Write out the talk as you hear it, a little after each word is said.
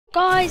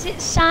Guys,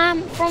 it's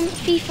Sam from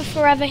FIFA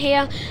Forever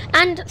here,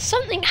 and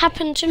something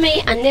happened to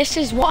me, and this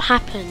is what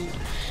happened.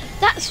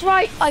 That's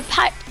right, I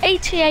packed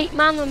 88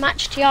 man of the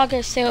match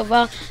Thiago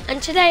Silva, and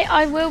today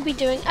I will be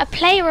doing a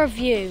player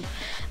review.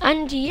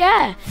 And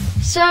yeah,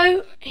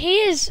 so he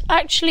is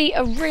actually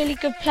a really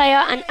good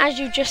player, and as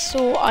you just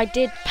saw, I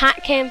did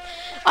pack him.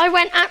 I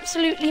went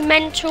absolutely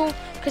mental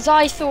because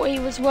I thought he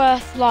was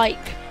worth like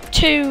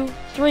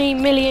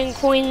 2-3 million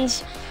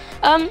coins.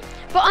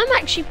 But I'm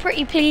actually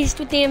pretty pleased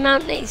with the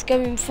amount that he's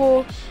going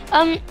for.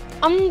 I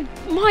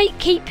might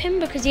keep him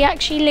because he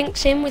actually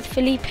links in with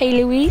Felipe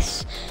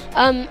Luis,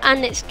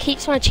 and it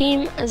keeps my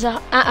team as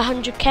at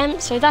 100 chem,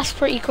 so that's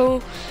pretty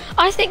cool.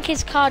 I think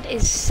his card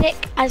is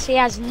sick as he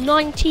has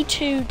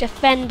 92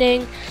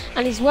 defending,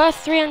 and he's worth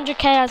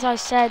 300k as I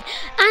said,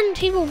 and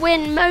he will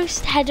win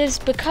most headers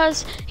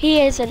because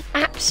he is an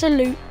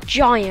absolute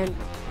giant.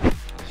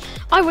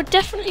 I would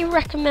definitely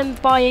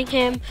recommend buying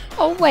him.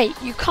 Oh wait,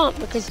 you can't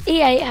because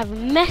EA have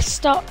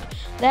messed up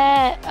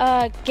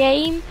their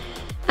game,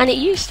 and it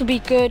used to be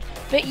good.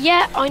 But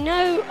yeah, I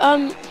know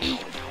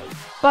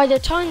by the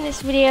time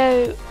this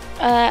video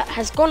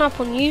has gone up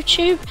on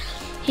YouTube,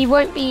 he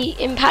won't be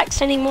in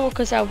packs anymore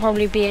because there'll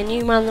probably be a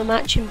new man of the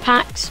match in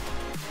packs.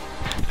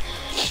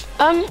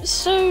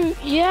 So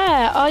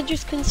yeah, I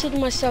just consider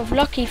myself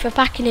lucky for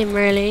packing him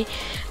really.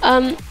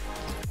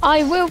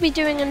 I will be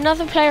doing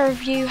another player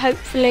review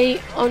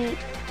hopefully on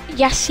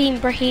Yassin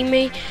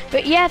Brahimi.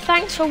 But yeah,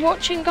 thanks for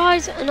watching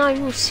guys, and I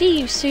will see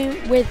you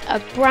soon with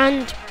a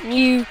brand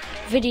new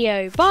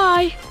video.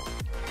 Bye!